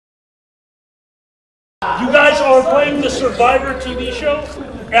You guys are playing the Survivor TV show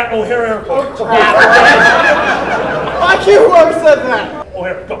at O'Hare Airport. Fuck you, whoever said that.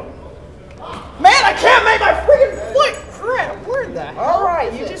 O'Hare, go. Man, I can't make my freaking foot. Crap, where the hell? All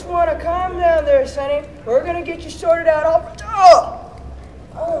right, you just want to calm down there, Sonny. We're going to get you sorted out all...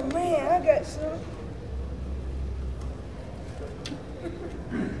 Oh, man, I got some.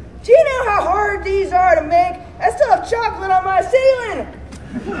 Do you know how hard these are to make? I still have chocolate on my ceiling.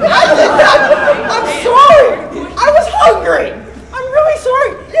 I'm sorry. I was hungry. I'm really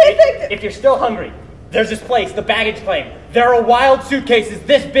sorry. If you're still hungry, there's this place, the baggage claim. There are wild suitcases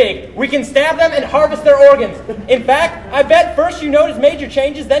this big. We can stab them and harvest their organs. In fact, I bet first you notice major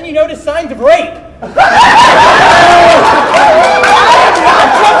changes, then you notice signs of rape. I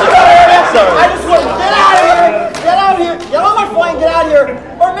just want to get out of here. Get out of here. Get on my plane. Get out of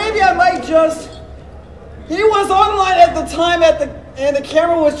here. Or maybe I might just... He was online at the time and the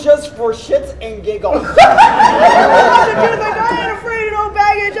camera was just for shits and giggles. I ain't afraid of no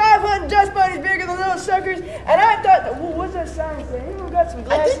baggage. I've hunted dust bunnies bigger than those suckers. And I thought, what's that sign say? Anyone got some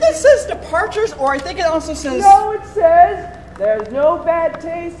glasses? I think that says departures, or I think it also says... No, it says, there's no bad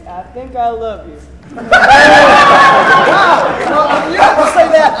taste. I think I love you. Wow. Well, you have to say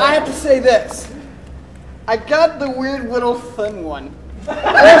that. I have to say this. I got the weird little thin one.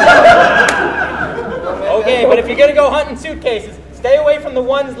 Okay, but if you're gonna go hunting suitcases, stay away from the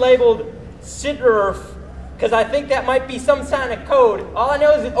ones labeled Sitterf, because I think that might be some kind of code. All I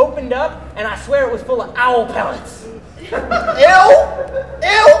know is it opened up, and I swear it was full of owl pellets. Ew!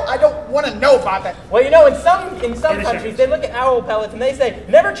 I don't want to know about that. Well, you know, in some countries, they look at owl pellets and they say,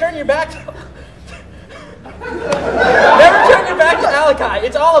 never turn your back to... Never turn your back to Alakai.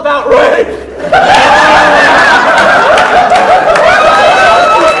 It's all about rape.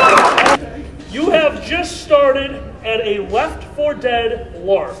 You have just started at a Left 4 Dead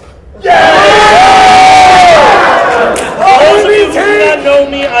LARP. Yeah! Those of you who do not know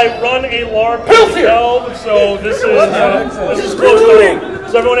me, I run a LARP myself, so this is close to home.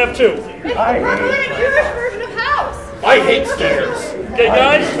 Does everyone have two? I hate a Jewish version of house. I hate skaters. Okay,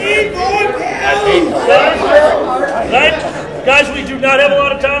 guys. Guys, we do not have a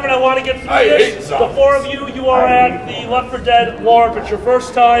lot of time, and I want to get through this. The four of you, you are at the Left 4 Dead LARP. It's your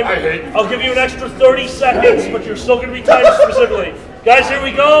first time. I'll give you an extra 30 seconds, but you're still going to be timed specifically. Guys, here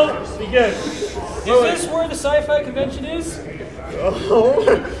we go. Begin. Is this where the sci-fi convention is? Oh,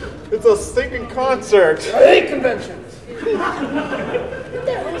 it's a stinking concert. I hate conventions. What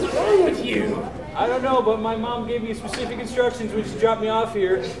the hell is wrong with you? I don't know, but my mom gave me specific instructions when she dropped me off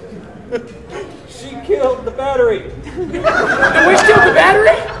here. She killed the battery. And we killed the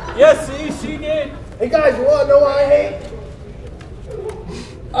battery? Yes, see, she did. Hey guys, you want to know what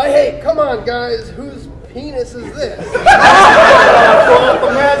I hate? Come on guys, whose penis is this? Pull up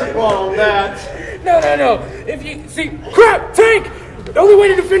the magic wall on that. No. If you see, crap, tank. The only way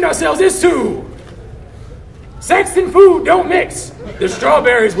to defend ourselves is to. Sex and food don't mix. The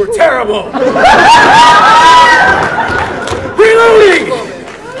strawberries were terrible. Reloading.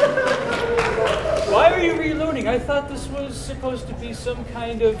 Why are you reloading? I thought this was supposed to be some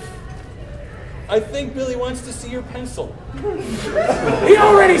kind of. I think Billy wants to see your pencil. He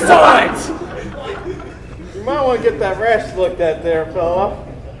already saw it. You might want to get that rash looked at there, fella.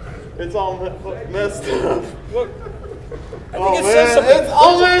 It's all messed up. Look. Oh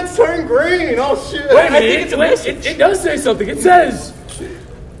man, it's turned green. Oh shit. Wait a minute, it does say something. It says,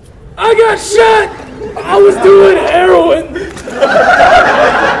 I got shot. I was doing heroin.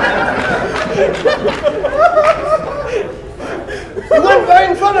 You went right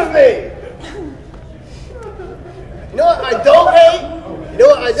in front of me. You know what I don't hate?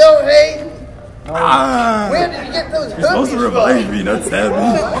 Where did you get those herpes supposed to revive me, not stab me.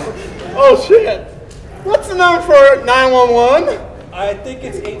 Oh shit. What's the number for 911? I think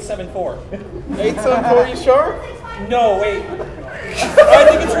it's 874. 874, you sure? No, wait. I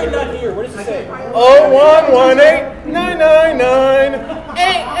think it's written on here. What does it say?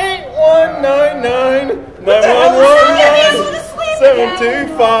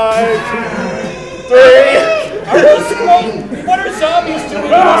 What are zombies doing?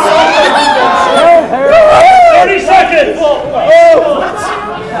 30 seconds!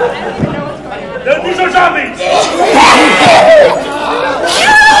 These are zombies!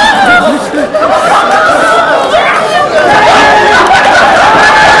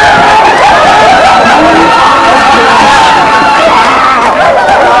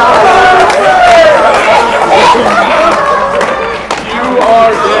 You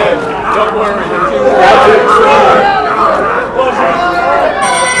are dead. Don't worry.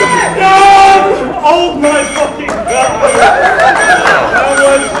 No! Oh my fucking god!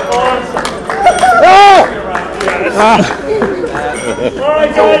 All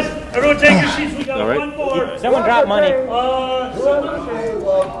right, guys. Everyone take your seats. We got one more. Someone drop money.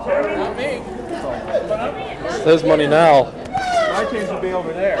 There's money now. My change will be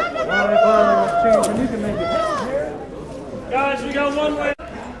over there. Guys, we got one way.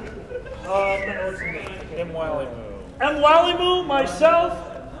 M. Wallymoo, myself,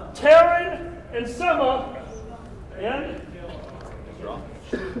 Taryn, and Sema, and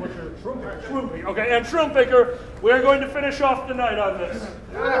Shroompicker. Okay, and Shroompicker. We are going to finish off the night on this.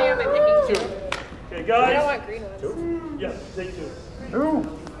 How many am I picking? Two. Okay, guys. I don't want green ones. Yes, take two. Two.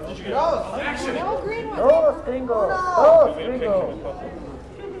 Did you get it? No green ones. No, single. No, single.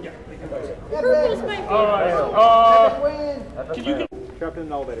 Purple's my favorite. All right. Can you get Trapped in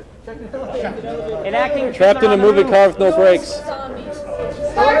an elevator. Enacting Trapped in a movie car with no brakes. Zombies.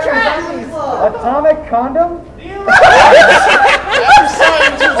 Star Trek. Atomic condom? All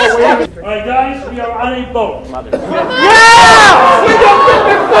right, guys, we are on a boat. Yeah! We got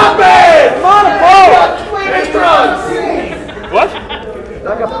big I'm on a boat! What?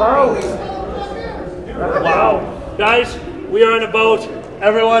 Like a boat. Wow. Guys, we are on a boat.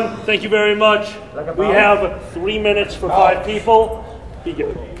 Everyone, thank you very much. We have 3 minutes for 5 people.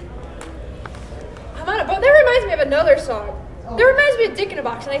 Begin. I'm on a boat. That reminds me of another song. That reminds me of Dick in a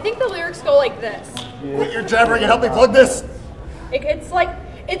Box, and I think the lyrics go like this. Quit your jabbering and help me plug this. It's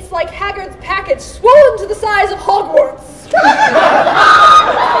like Haggard's package swollen to the size of Hogwarts.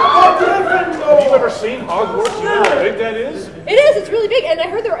 Have you ever seen Hogwarts? You know how big that is? It is. It's really big, and I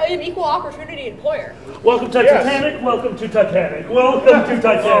heard they're an equal opportunity employer. Welcome to Titanic. Welcome to Titanic. Welcome to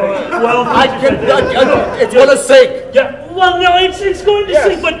Titanic. Welcome to Titanic. It's gonna sink. Yeah. Well, no, it's going to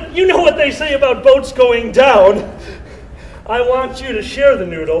sink, but you know what they say about boats going down. I want you to share the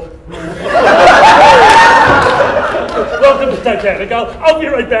noodle. Welcome to Titanic. I'll be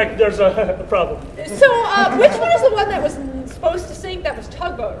right back. There's a problem. So, which one is the one that was supposed to sink? That was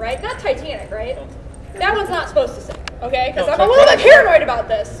Tugboat, right? Not Titanic, right? That one's not supposed to sink, okay? Because I'm a little bit paranoid about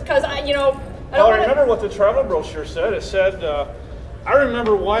this. Because I don't I remember what the travel brochure said. It said, I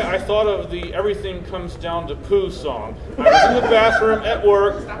remember why I thought of the Everything Comes Down to Poo song. I was in the bathroom at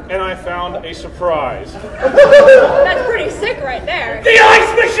work, and I found a surprise. That's pretty sick right there. The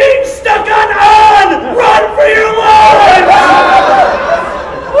ice machine's stuck on! Run for your lives!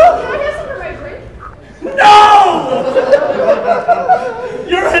 Can I get some for my drink? No!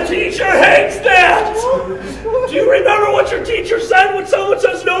 You're a teacher hates that! Do you remember what your teacher said when someone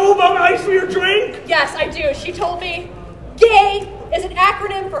says no about ice for your drink? Yes, I do. She told me gay is an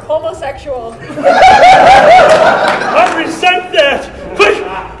acronym for homosexual. I resent that! But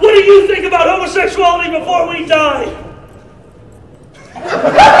what do you think about homosexuality before we die?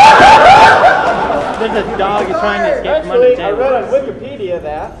 There's a dog is trying to escape from Actually, under I the read table. on Wikipedia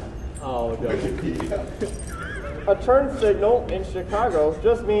that a turn signal in Chicago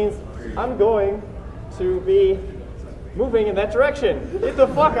just means I'm going to be moving in that direction. Get the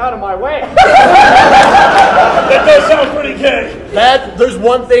fuck out of my way. That does sound pretty gay. There's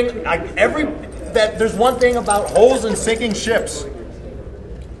one thing. There's one thing about holes and sinking ships.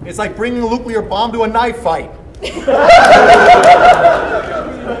 It's like bringing a nuclear bomb to a knife fight.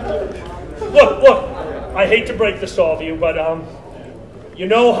 Look, I hate to break this to all of you, but you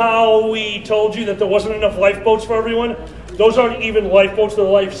know how we told you that there wasn't enough lifeboats for everyone? Those aren't even lifeboats, they're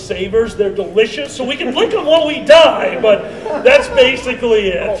lifesavers. They're delicious, so we can blink them while we die, but that's basically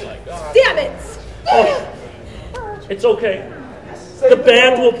it. Oh my God. Damn it! Oh, it's okay. The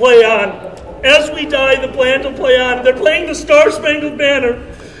band will play on. As we die, the band will play on. They're playing the Star-Spangled Banner,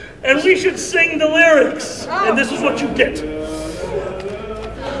 and we should sing the lyrics. And this is what you get.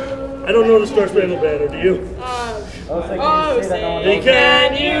 I don't know the Star-Spangled Banner, do you?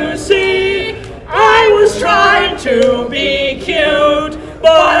 Can you see? I was trying to be cute, but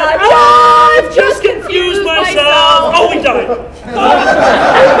I've just confused myself. Oh, we died.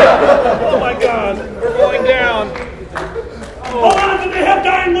 Oh my God, we're going down. Hold on, do they have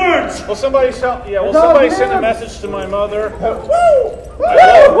dying words? Will somebody send a message to my mother? I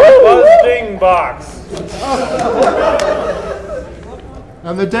love Buzz Ding Box.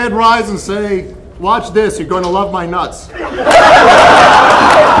 And the dead rise and say, "Watch this, you're going to love my nuts."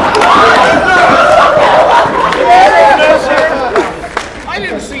 I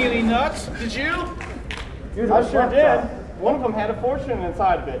didn't see any nuts. Did you? I sure did. One of them had a fortune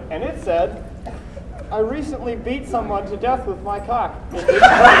inside of it, and it said, "I recently beat someone to death with my cock.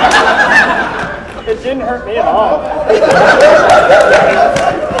 It didn't hurt me at all."